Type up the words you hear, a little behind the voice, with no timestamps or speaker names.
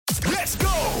Let's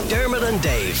go! Dermot and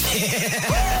Dave.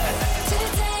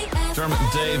 Dermot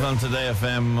and Dave on Today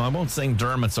FM. I won't sing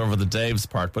Dermot's over the Dave's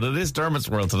part, but it is Dermot's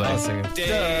World today. I'll sing it.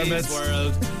 Dave's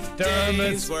World.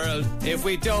 Dave's World. If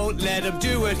we don't let him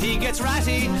do it, he gets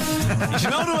ratty. You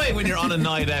know the way when you're on a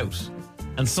night out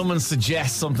and someone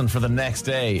suggests something for the next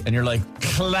day and you're like,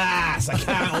 class, I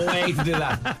can't wait to do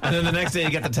that. And then the next day you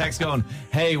get the text going,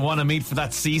 hey, want to meet for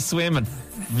that sea swim at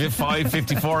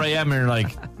 5:54 a.m. and you're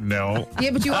like, no.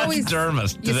 Yeah, but you That's always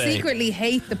Dermot you today. secretly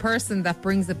hate the person that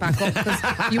brings it back up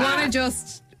because you want to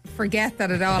just forget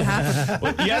that it all happened.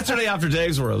 Well, yesterday after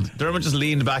Dave's World, Dermot just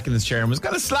leaned back in his chair and was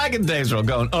kind of slagging Dave's World,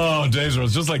 going, oh, Dave's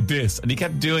World's just like this. And he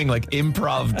kept doing like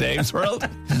improv Dave's World.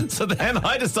 So then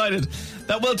I decided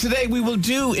that, well, today we will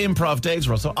do improv Dave's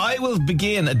World. So I will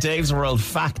begin a Dave's World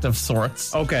fact of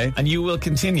sorts. Okay. And you will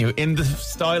continue in the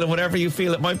style of whatever you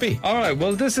feel it might be. All right,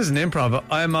 well, this isn't improv.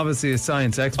 I'm obviously a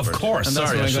science expert. Of course, and that's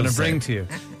sorry, what I I'm going to should bring say. to you.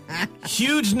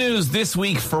 Huge news this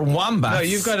week for wombats. No,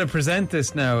 you've got to present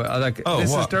this now. This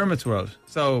is what? Dermot's World.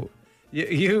 So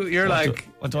you're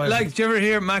what do I- like. Do you ever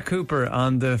hear Matt Cooper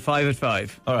on the 5 at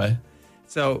 5? All right.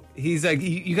 So he's like,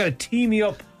 you got to tee me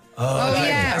up. Oh,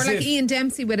 yeah, or As like if- Ian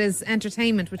Dempsey with his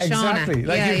entertainment with Exactly. Shauna.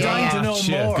 Like you're dying to know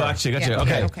more. Gotcha. Yeah,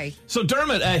 Okay. okay. So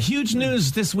Dermot, huge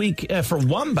news this week for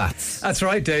wombats. That's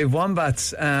right, Dave.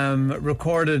 Wombats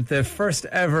recorded the first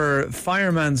ever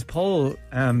fireman's pole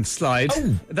slide.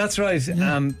 Oh. That's right.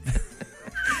 I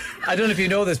don't know if you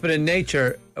know this, but in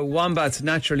nature, wombats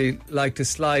naturally like to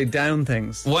slide down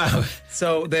things. Wow.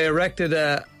 So they erected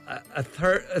a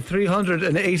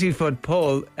 380-foot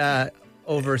pole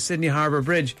over Sydney Harbour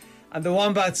Bridge, and the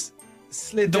wombats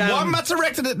slid The down. wombats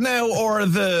erected it now, or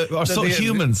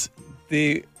humans?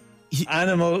 The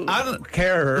animal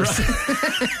carers.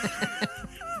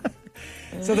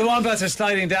 So the wombats are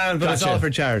sliding down, but it's Gotcha. all for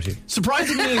charity.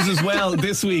 Surprising news as well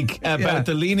this week about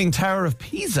the Leaning Tower of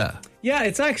Pisa. Yeah,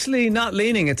 it's actually not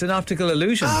leaning. It's an optical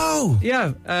illusion. Oh.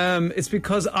 Yeah, it's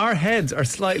because our heads are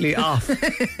slightly off.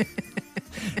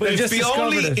 But They've just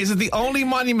discovered it. Is it the only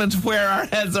monument where our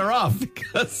heads are off?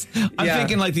 Because I'm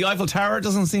thinking like the Eiffel Tower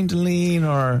doesn't seem to lean,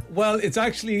 or... Well, it's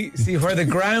actually, see, where the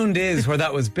ground is, where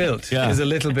that was built, is a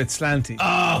little bit slanty.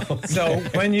 Oh, okay. So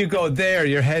when you go there,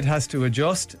 your head has to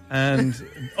adjust, and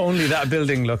only that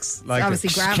building looks like Obviously,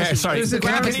 it. gravity. Sorry, There's a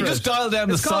can gravity you just dial down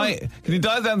the It's called- science? Can you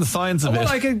dial down the science of Well, it?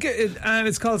 I can get it.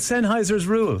 It's called Sennheiser's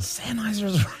rule.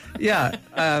 Sennheiser's. Yeah,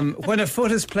 when a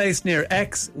foot is placed near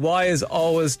X, Y is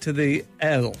always to the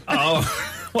L. Oh,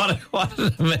 what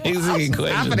an amazing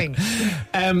equation. Happening.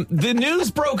 The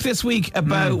news broke this week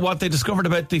about what they discovered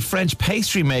about the French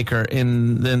pastry maker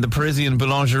in the Parisian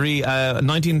boulangerie,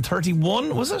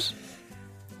 1931, was it?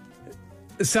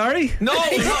 Sorry? No,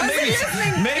 it's not.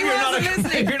 listening. Maybe He you're wasn't not.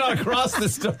 listening. You're not across the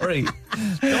story.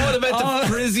 No, what about the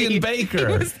Parisian baker?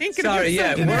 He was thinking Sorry, of yeah,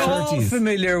 something we're else. all 30s.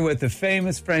 familiar with the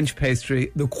famous French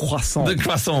pastry, the croissant. The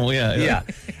croissant, Yeah.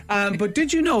 But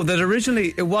did you know that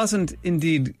originally it wasn't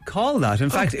indeed called that? In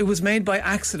fact, it was made by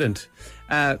accident.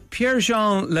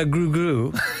 Pierre-Jean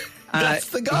Lagrougrou. That's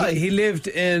the guy. He lived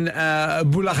in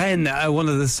Boulogne, one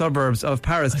of the suburbs of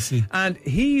Paris. I see. And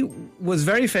he was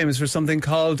very famous for something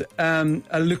called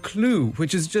a le clou,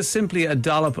 which is just simply a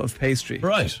dollop of pastry.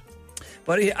 Right.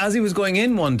 But as he was going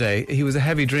in one day, he was a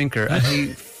heavy drinker and he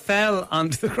fell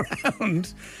onto the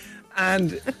ground,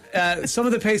 and some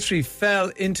of the pastry fell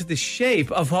into the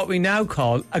shape of what we now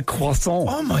call a croissant.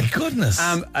 Oh my goodness.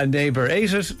 A neighbour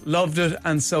ate it, loved it,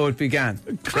 and so it began.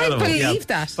 Can't believe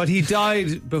that. But he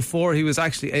died before he was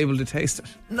actually able to taste it.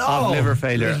 No. Of liver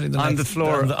failure Literally on the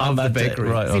floor of the that day. bakery.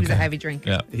 Right, He was a okay. heavy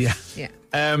drinker. Yeah.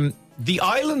 Yeah. The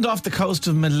island off the coast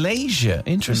of Malaysia.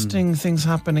 Interesting things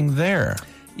happening there.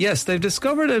 Yes, they've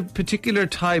discovered a particular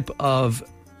type of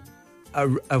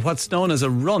what's known as a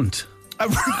runt.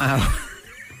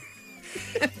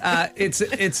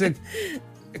 It's a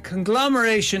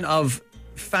conglomeration of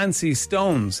fancy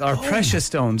stones, or precious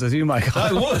stones, as you might call I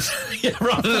them. would. Yeah,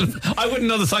 rather than, I wouldn't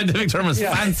know the scientific term as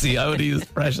fancy. I would use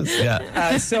precious.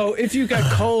 Yeah. So if you get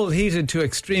coal heated to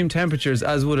extreme temperatures,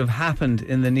 as would have happened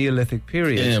in the Neolithic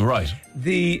period, Yeah, right.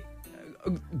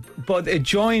 but it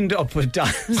joined up with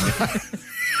diamonds.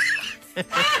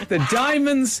 The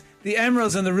diamonds, the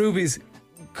emeralds, and the rubies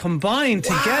combined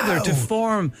together to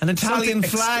form An Italian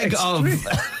something flag of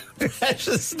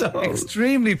precious stones.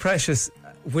 extremely precious,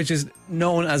 which is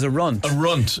known as a runt. A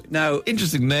runt. Now,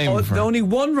 Interesting name. For only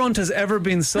one runt has ever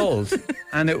been sold,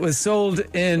 and it was sold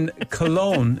in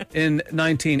Cologne in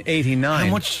 1989.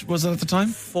 How much was it at the time?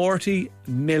 40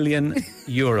 million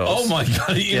euros. Oh my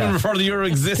God, even before the euro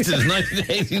existed in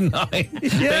 1989.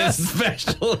 There's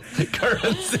special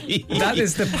currency. That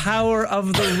is the power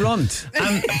of the runt.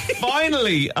 And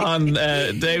finally, on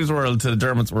Dave's World to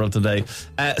Dermot's World today,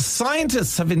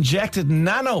 scientists have injected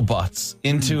nanobots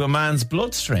into a man's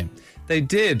bloodstream. They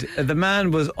did. The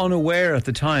man was unaware at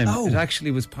the time. Oh. It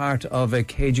actually was part of a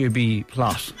KGB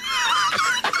plot.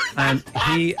 And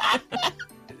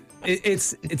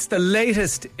it's the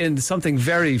latest in something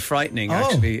very frightening,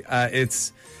 actually.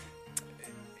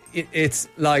 It's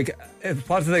like,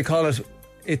 what do they call it?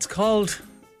 It's called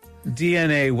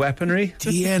DNA weaponry.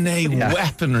 DNA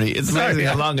weaponry. It's amazing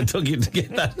how long it took you to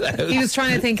get that out. He was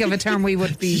trying to think of a term we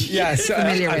would be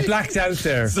familiar I with. blacked out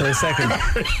there for a second.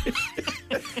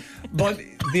 But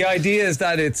the idea is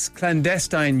that it's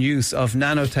clandestine use of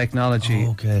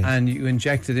nanotechnology, and you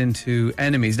inject it into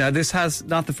enemies. Now, this has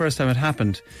not the first time it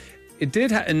happened. It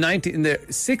did in the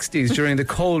 60s during the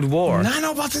Cold War.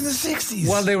 Nanobots in the 60s?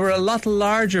 Well, they were a lot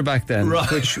larger back then,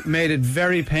 which made it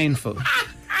very painful.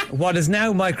 What is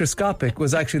now microscopic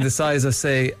was actually the size of,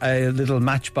 say, a little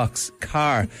matchbox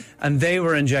car, and they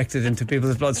were injected into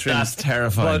people's bloodstreams. That's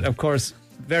terrifying. But, of course,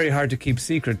 very hard to keep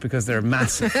secret because they're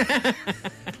massive.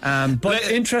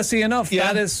 But interesting enough,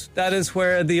 that is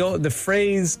where the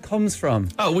phrase comes from.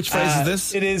 Oh, which phrase is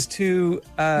this? It is to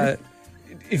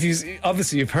if you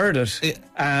obviously you've heard it.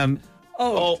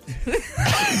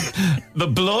 The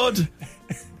blood.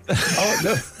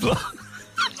 No.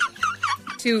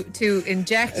 To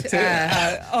inject.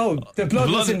 The blood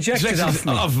was injected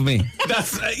off me.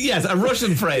 That's yes, a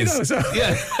Russian phrase.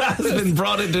 Has been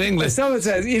brought into English. Someone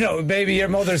says, baby, your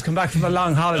mother's come back from a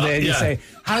long holiday, and you say,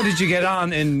 how did you get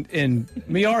on in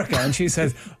Mallorca? And she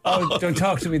says, don't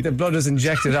talk to me, the blood was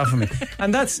injected off of me.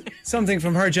 And that's something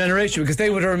from her generation, because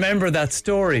they would remember that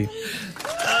story.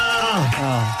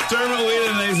 Dermot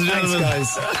Whelan, ladies and gentlemen.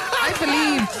 Thanks, guys. I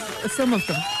believed some of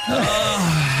them.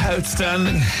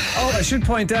 Outstanding. I should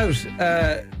point out,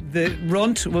 the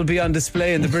runt will be on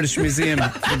display in the British Museum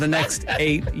for the next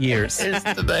 8 years. Here's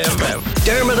the day of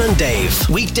Dermot and Dave,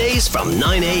 weekdays from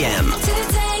 9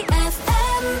 a.m.